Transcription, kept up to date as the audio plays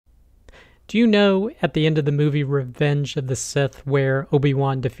Do you know at the end of the movie Revenge of the Sith where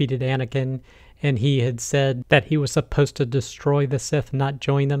Obi-Wan defeated Anakin and he had said that he was supposed to destroy the Sith, not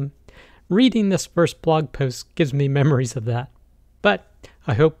join them? Reading this first blog post gives me memories of that. But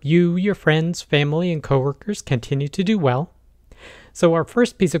I hope you, your friends, family, and coworkers continue to do well. So our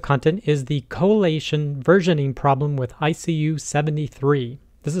first piece of content is the collation versioning problem with ICU 73.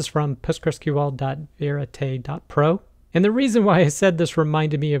 This is from PostgreSQL.verite.pro. And the reason why I said this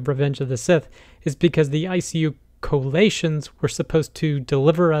reminded me of Revenge of the Sith is because the ICU collations were supposed to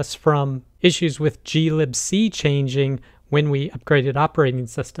deliver us from issues with glibc changing when we upgraded operating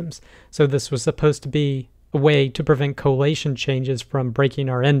systems. So this was supposed to be a way to prevent collation changes from breaking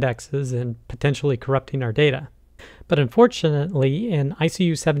our indexes and potentially corrupting our data. But unfortunately, in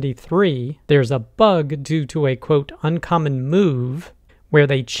ICU 73, there's a bug due to a, quote, uncommon move where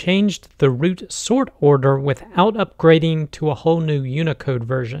they changed the root sort order without upgrading to a whole new Unicode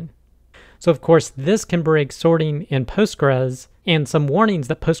version. So of course, this can break sorting in Postgres, and some warnings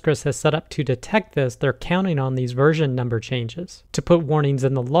that Postgres has set up to detect this, they're counting on these version number changes to put warnings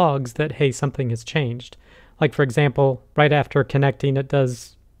in the logs that, hey, something has changed. Like for example, right after connecting, it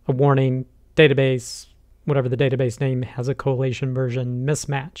does a warning, database, whatever the database name, has a collation version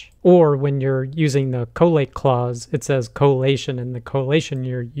mismatch. Or when you're using the collate clause, it says collation, and the collation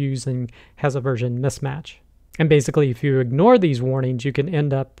you're using has a version mismatch. And basically, if you ignore these warnings, you can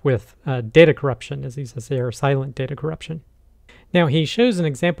end up with data corruption, as he says there, silent data corruption. Now, he shows an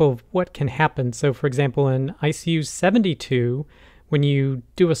example of what can happen. So, for example, in ICU 72, when you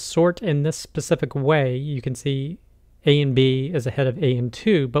do a sort in this specific way, you can see A and B is ahead of A and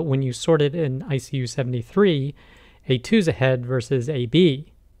 2, but when you sort it in ICU 73, A2 is ahead versus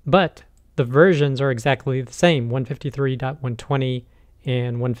AB. But the versions are exactly the same, 153.120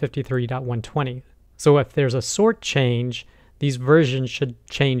 and 153.120. So if there's a sort change, these versions should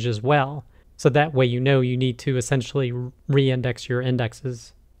change as well. So that way you know you need to essentially re-index your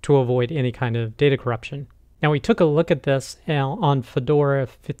indexes to avoid any kind of data corruption. Now we took a look at this on Fedora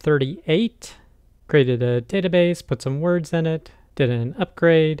 38, created a database, put some words in it, did an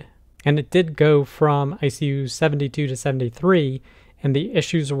upgrade, and it did go from ICU 72 to 73, and the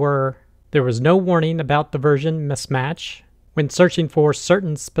issues were there was no warning about the version mismatch. When searching for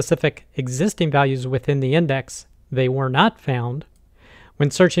certain specific existing values within the index, they were not found. When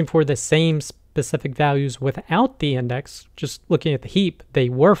searching for the same specific values without the index, just looking at the heap, they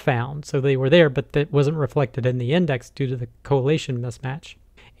were found. So they were there, but that wasn't reflected in the index due to the collation mismatch.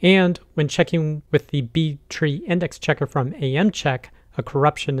 And when checking with the B-tree index checker from AMCheck, a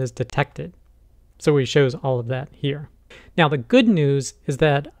corruption is detected. So he shows all of that here. Now the good news is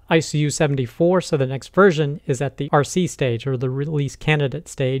that ICU 74, so the next version, is at the RC stage, or the release candidate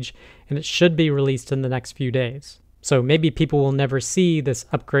stage, and it should be released in the next few days. So maybe people will never see this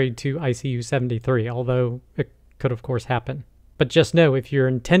upgrade to ICU 73, although it could of course happen. But just know if you're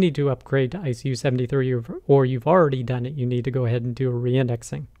intending to upgrade to ICU 73 or you've already done it, you need to go ahead and do a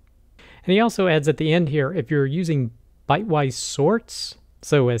reindexing. And he also adds at the end here, if you're using bitewise sorts,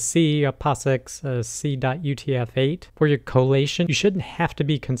 so a C, a POSIX, a C.UTF-8 for your collation, you shouldn't have to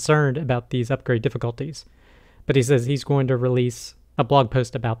be concerned about these upgrade difficulties. But he says he's going to release a blog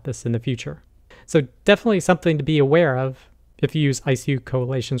post about this in the future. So definitely something to be aware of if you use ICU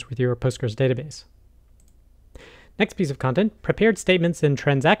collations with your Postgres database. Next piece of content, prepared statements in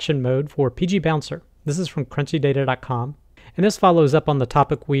transaction mode for PgBouncer. This is from crunchydata.com. And this follows up on the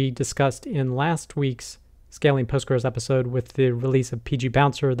topic we discussed in last week's Scaling Postgres episode with the release of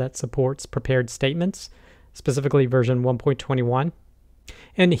PgBouncer that supports prepared statements, specifically version 1.21.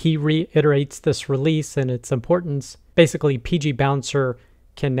 And he reiterates this release and its importance. Basically, PgBouncer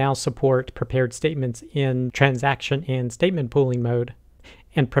can now support prepared statements in transaction and statement pooling mode.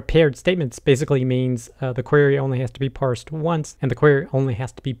 And prepared statements basically means the query only has to be parsed once and the query only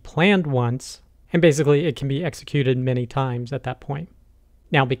has to be planned once. And basically, it can be executed many times at that point.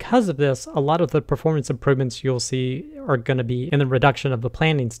 Now, because of this, a lot of the performance improvements you'll see are going to be in the reduction of the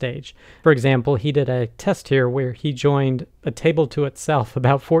planning stage. For example, he did a test here where he joined a table to itself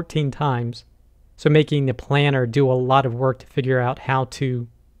about 14 times. So making the planner do a lot of work to figure out how to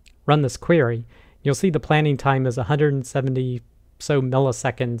run this query. You'll see the planning time is 170 so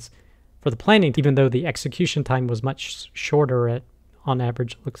milliseconds for the planning, even though the execution time was much shorter at, on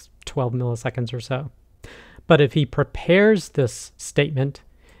average, it looks 12 milliseconds or so. But if he prepares this statement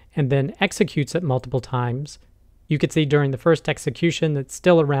and then executes it multiple times, you could see during the first execution it's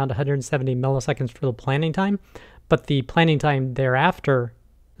still around 170 milliseconds for the planning time, but the planning time thereafter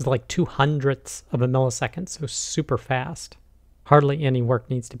is like 0.02 of a millisecond, so super fast. Hardly any work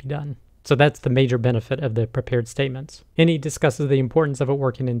needs to be done. So that's the major benefit of the prepared statements. And he discusses the importance of it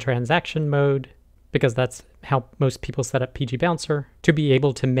working in transaction mode, because that's how most people set up PgBouncer, to be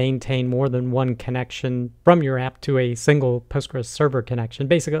able to maintain more than one connection from your app to a single Postgres server connection.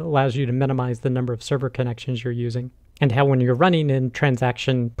 Basically, it allows you to minimize the number of server connections you're using. And how when you're running in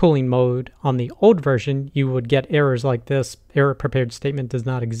transaction pooling mode on the old version, you would get errors like this: error prepared statement does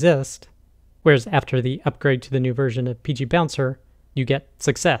not exist. Whereas after the upgrade to the new version of PgBouncer, you get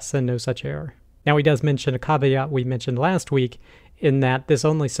success and no such error. Now he does mention a caveat we mentioned last week, in that this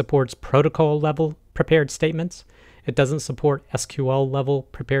only supports protocol level prepared statements. It doesn't support SQL level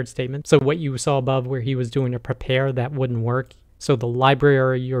prepared statements. So what you saw above where he was doing a prepare, that wouldn't work. So the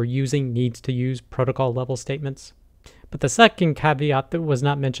library you're using needs to use protocol level statements. But the second caveat that was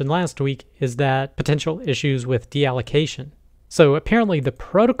not mentioned last week is that potential issues with deallocation. So apparently the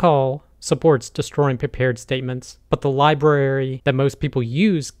protocol supports destroying prepared statements, but the library that most people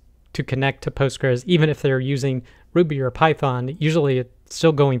use to connect to Postgres, even if they're using Ruby or Python, usually it's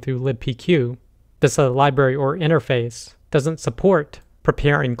still going through libpq. This library or interface doesn't support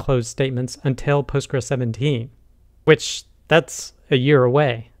preparing closed statements until Postgres 17, which that's a year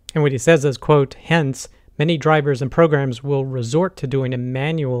away. And what he says is, quote, hence, many drivers and programs will resort to doing a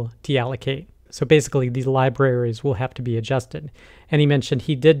manual deallocate. So basically, these libraries will have to be adjusted. And he mentioned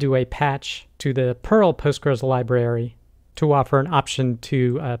he did do a patch to the Perl Postgres library to offer an option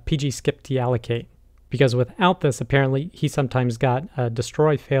to pgskip deallocate. Because without this, apparently, he sometimes got a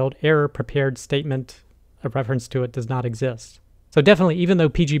destroy failed error prepared statement. A reference to it does not exist. So definitely, even though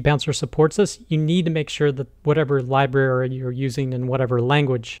PgBouncer supports this, you need to make sure that whatever library you're using in whatever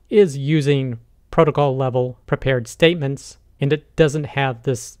language is using protocol level prepared statements, and it doesn't have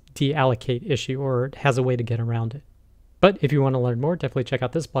this deallocate issue, or it has a way to get around it. But if you want to learn more, definitely check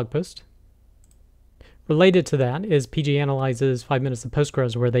out this blog post. Related to that is PG Analyze's 5 Minutes of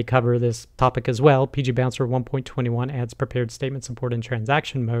Postgres, where they cover this topic as well. PgBouncer 1.21 adds prepared statement support in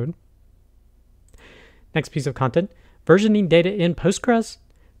transaction mode. Next piece of content, versioning data in Postgres,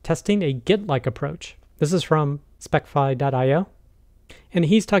 testing a Git-like approach. This is from specfy.io. And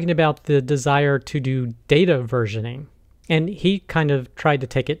he's talking about the desire to do data versioning. And he kind of tried to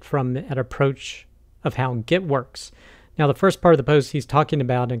take it from an approach of how Git works. Now, the first part of the post, he's talking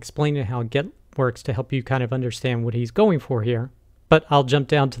about and explaining how Git works to help you kind of understand what he's going for here. But I'll jump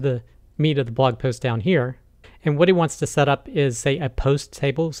down to the meat of the blog post down here. And what he wants to set up is, say, a post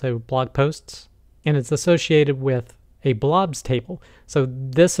table, so blog posts, and it's associated with a blobs table. So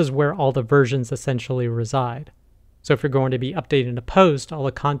this is where all the versions essentially reside. So if you're going to be updating a post, all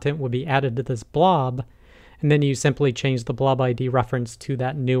the content will be added to this blob, and then you simply change the blob ID reference to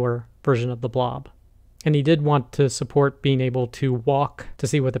that newer version of the blob. And he did want to support being able to walk to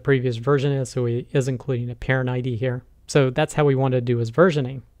see what the previous version is, so he is including a parent ID here. So that's how we want to do his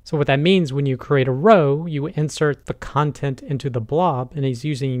versioning. So what that means, when you create a row, you insert the content into the blob, and he's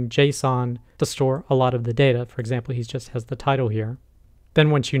using JSON to store a lot of the data. For example, he just has the title here. Then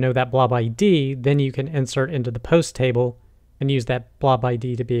once you know that blob ID, then you can insert into the post table and use that blob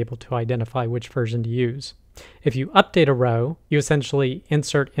ID to be able to identify which version to use. If you update a row, you essentially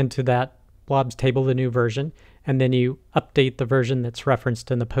insert into that blobs table the new version, and then you update the version that's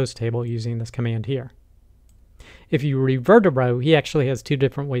referenced in the post table using this command here. If you revert a row, he actually has two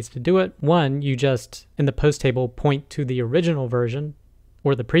different ways to do it. One, you just, in the post table, point to the original version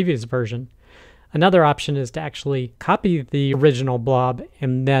or the previous version. Another option is to actually copy the original blob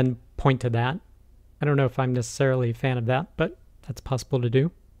and then point to that. I don't know if I'm necessarily a fan of that, but that's possible to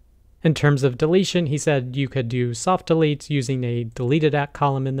do. In terms of deletion, he said you could do soft deletes using a deleted at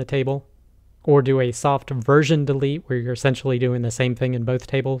column in the table, or do a soft version delete where you're essentially doing the same thing in both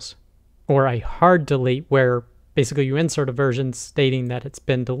tables, or a hard delete where basically you insert a version stating that it's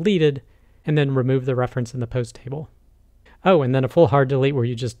been deleted and then remove the reference in the post table. Oh, and then a full hard delete where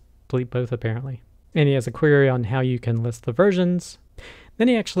you just delete both apparently. And he has a query on how you can list the versions. Then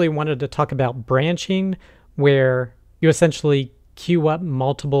he actually wanted to talk about branching, where you essentially queue up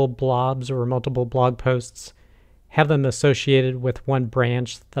multiple blobs or multiple blog posts, have them associated with one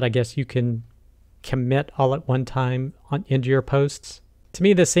branch that I guess you can commit all at one time into your posts. To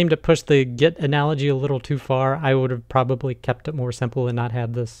me, this seemed to push the Git analogy a little too far. I would have probably kept it more simple and not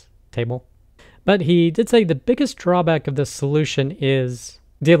had this table. But he did say the biggest drawback of this solution is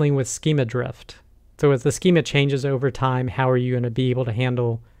dealing with schema drift. So as the schema changes over time, how are you going to be able to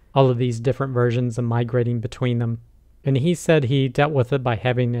handle all of these different versions and migrating between them? And he said he dealt with it by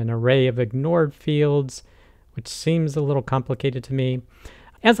having an array of ignored fields, which seems a little complicated to me.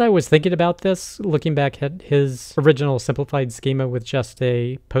 As I was thinking about this, looking back at his original simplified schema with just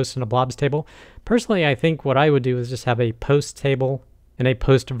a post and a blobs table, personally I think what I would do is just have a post table in a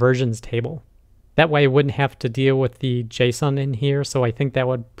post versions table. That way I wouldn't have to deal with the JSON in here, so I think that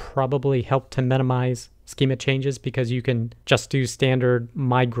would probably help to minimize schema changes because you can just do standard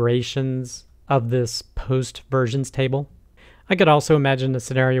migrations of this post versions table. I could also imagine a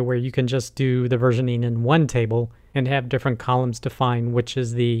scenario where you can just do the versioning in one table and have different columns define which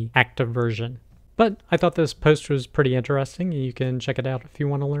is the active version. But I thought this post was pretty interesting, and you can check it out if you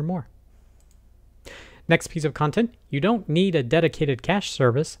want to learn more. Next piece of content, you don't need a dedicated cache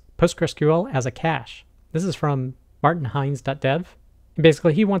service, PostgreSQL as a cache. This is from martinhines.dev.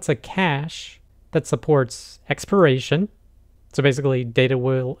 Basically, he wants a cache that supports expiration. So basically, data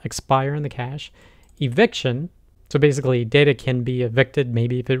will expire in the cache. Eviction. So basically, data can be evicted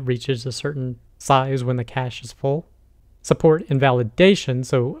maybe if it reaches a certain size when the cache is full. Support invalidation,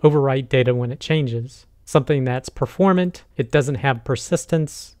 so overwrite data when it changes. Something that's performant, it doesn't have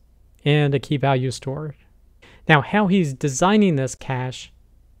persistence, and a key value stored. Now, how he's designing this cache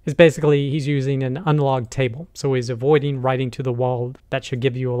is basically he's using an unlogged table. So he's avoiding writing to the wall. That should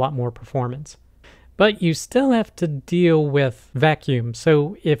give you a lot more performance. But you still have to deal with vacuum.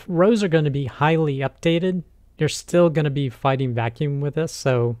 So if rows are going to be highly updated, you're still going to be fighting vacuum with this.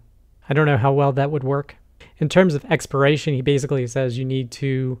 So I don't know how well that would work. In terms of expiration, he basically says you need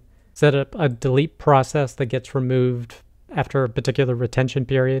to set up a delete process that gets removed after a particular retention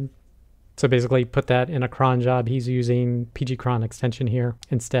period. So basically put that in a cron job. He's using pgcron extension here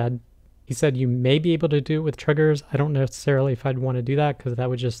instead. He said you may be able to do it with triggers. I don't necessarily if I'd want to do that because that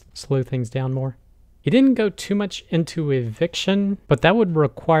would just slow things down more. He didn't go too much into eviction, but that would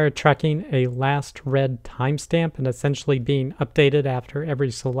require tracking a last read timestamp and essentially being updated after every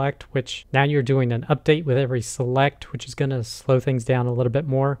select, which now you're doing an update with every select, which is going to slow things down a little bit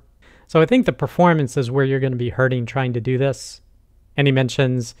more. So I think the performance is where you're going to be hurting trying to do this. And he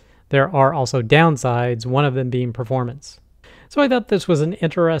mentions there are also downsides, one of them being performance. So I thought this was an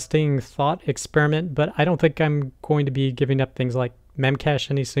interesting thought experiment, but I don't think I'm going to be giving up things like memcache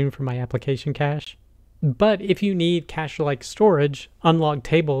any soon for my application cache. But if you need cache-like storage, unlogged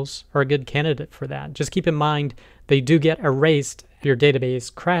tables are a good candidate for that. Just keep in mind, they do get erased. If your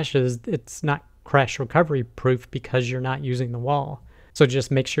database crashes, it's not crash recovery proof because you're not using the wall. So just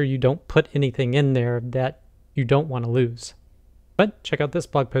make sure you don't put anything in there that you don't want to lose. But check out this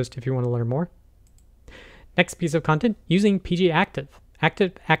blog post if you want to learn more. Next piece of content, using pgactive.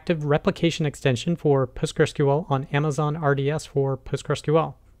 Active replication extension for PostgreSQL on Amazon RDS for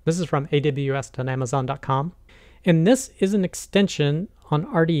PostgreSQL. This is from aws.amazon.com. And this is an extension on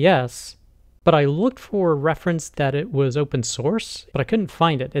RDS, but I looked for a reference that it was open source, but I couldn't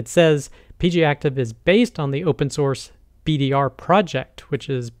find it. It says pgactive is based on the open source BDR project, which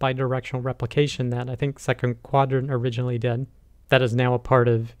is bidirectional replication that I think Second Quadrant originally did. That is now a part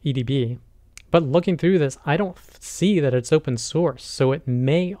of EDB. But looking through this, I don't see that it's open source, so it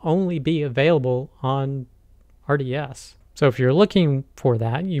may only be available on RDS. So if you're looking for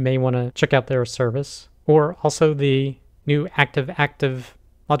that, you may want to check out their service, or also the new active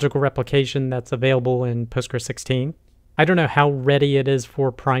logical replication that's available in Postgres 16. I don't know how ready it is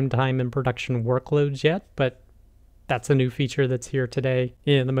for prime time and production workloads yet, but that's a new feature that's here today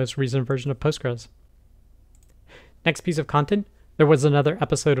in the most recent version of Postgres. Next piece of content, there was another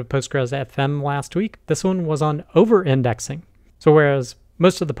episode of Postgres FM last week. This one was on over-indexing. So whereas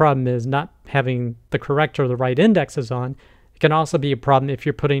most of the problem is not having the correct or the right indexes on, it can also be a problem if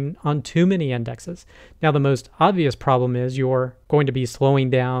you're putting on too many indexes. Now, the most obvious problem is you're going to be slowing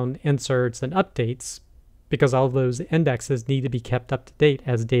down inserts and updates because all of those indexes need to be kept up to date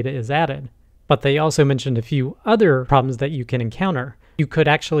as data is added. But they also mentioned a few other problems that you can encounter. You could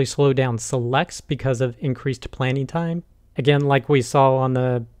actually slow down selects because of increased planning time. Again, like we saw on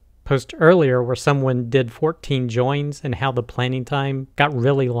the post earlier where someone did 14 joins and how the planning time got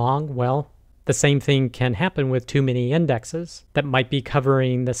really long. Well, the same thing can happen with too many indexes that might be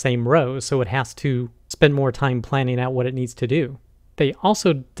covering the same row, so it has to spend more time planning out what it needs to do. They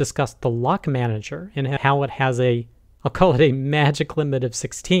also discussed the lock manager and how it has I'll call it a magic limit of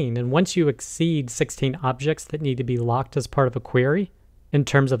 16. And once you exceed 16 objects that need to be locked as part of a query, in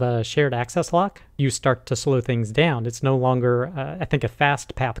terms of a shared access lock, you start to slow things down. It's no longer, I think, a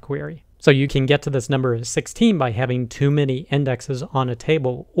fast path query. So you can get to this number of 16 by having too many indexes on a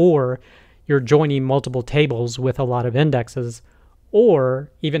table, or you're joining multiple tables with a lot of indexes,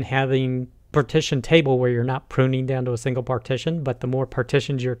 or even having partition table where you're not pruning down to a single partition, but the more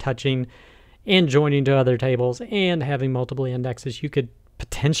partitions you're touching and joining to other tables and having multiple indexes, you could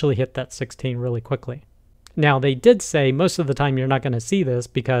potentially hit that 16 really quickly. Now, they did say most of the time you're not going to see this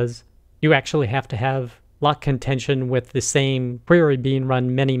because you actually have to have lock contention with the same query being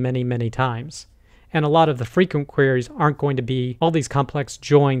run many, many, many times. And a lot of the frequent queries aren't going to be all these complex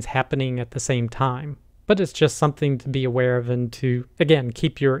joins happening at the same time. But it's just something to be aware of and to, again,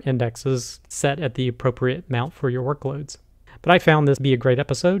 keep your indexes set at the appropriate amount for your workloads. But I found this to be a great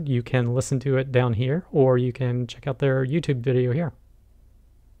episode. You can listen to it down here, or you can check out their YouTube video here.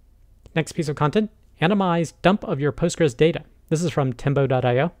 Next piece of content, Anonymized dump of your Postgres data. This is from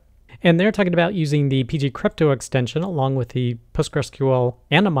tembo.io. And they're talking about using the PgCrypto extension along with the PostgreSQL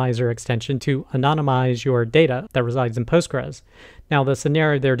Anonymizer extension to anonymize your data that resides in Postgres. Now, the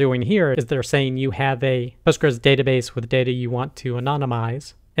scenario they're doing here is they're saying you have a Postgres database with data you want to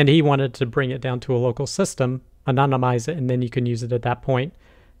anonymize, and he wanted to bring it down to a local system, anonymize it, and then you can use it at that point.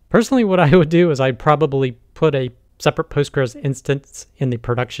 Personally, what I would do is I'd probably put a separate Postgres instance in the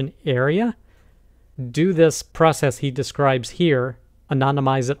production area, do this process he describes here,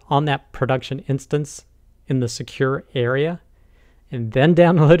 anonymize it on that production instance in the secure area, and then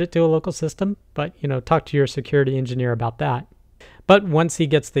download it to a local system. But, talk to your security engineer about that. But once he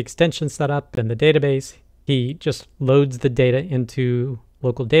gets the extension set up in the database, he just loads the data into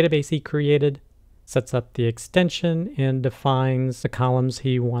local database he created, sets up the extension, and defines the columns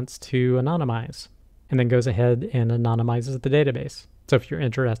he wants to anonymize, and then goes ahead and anonymizes the database. So if you're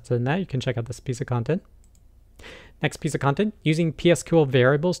interested in that, you can check out this piece of content. Next piece of content, using psql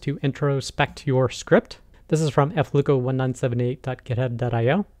variables to introspect your script. This is from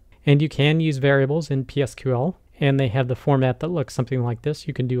fluco1978.github.io. And you can use variables in PSQL, and they have the format that looks something like this.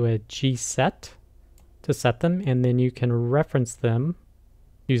 You can do a gset to set them, and then you can reference them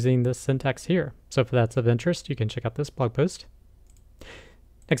using the syntax here. So if that's of interest, you can check out this blog post.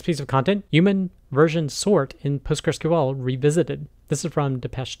 Next piece of content, human version sort in PostgreSQL revisited. This is from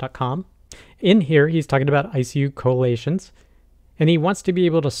depeche.com. In here, he's talking about ICU Collations, and he wants to be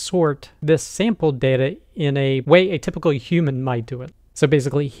able to sort this sample data in a way a typical human might do it. So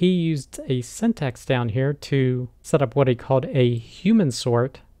basically, he used a syntax down here to set up what he called a human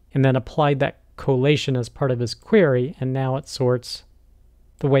sort, and then applied that collation as part of his query, and now it sorts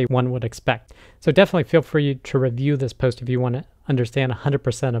the way one would expect. So definitely feel free to review this post if you want to understand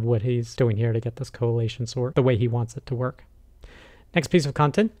 100% of what he's doing here to get this collation sort the way he wants it to work. Next piece of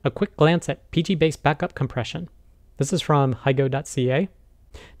content, a quick glance at PG-based backup compression. This is from hygo.ca.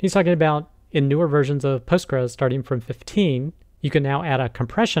 He's talking about in newer versions of Postgres, starting from 15, you can now add a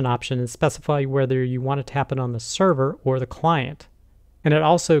compression option and specify whether you want it to happen on the server or the client. And it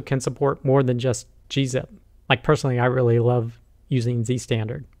also can support more than just gzip. Like personally, I really love using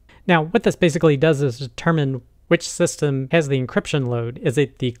zstandard. Now, what this basically does is determine which system has the encryption load. Is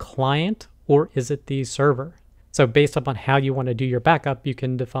it the client or is it the server? So based upon how you want to do your backup, you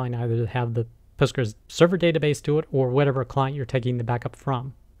can define either to have the Postgres server database do it or whatever client you're taking the backup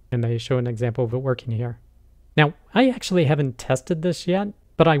from. And they show an example of it working here. Now, I actually haven't tested this yet,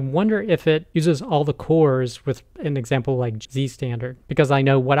 but I wonder if it uses all the cores with an example like zstandard, because I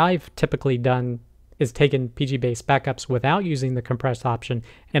know what I've typically done is taken PG-based backups without using the compressed option,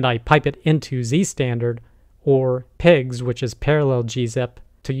 and I pipe it into zstandard or PIGS, which is parallel gzip,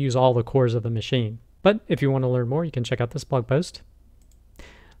 to use all the cores of the machine. But if you want to learn more, you can check out this blog post. And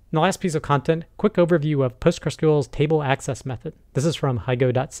the last piece of content, quick overview of PostgreSQL's table access method. This is from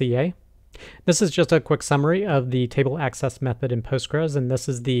hygo.ca. This is just a quick summary of the table access method in Postgres, and this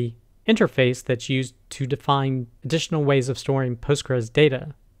is the interface that's used to define additional ways of storing Postgres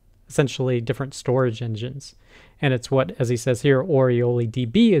data, essentially different storage engines. And it's what, as he says here,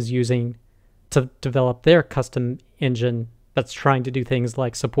 OrioleDB is using to develop their custom engine that's trying to do things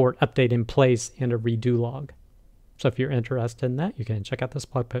like support update in place and a redo log. So if you're interested in that, you can check out this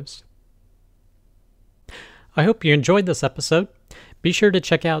blog post. I hope you enjoyed this episode. Be sure to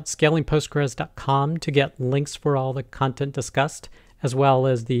check out scalingpostgres.com to get links for all the content discussed, as well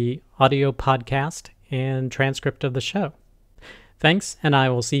as the audio podcast and transcript of the show. Thanks, and I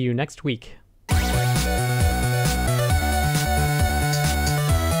will see you next week.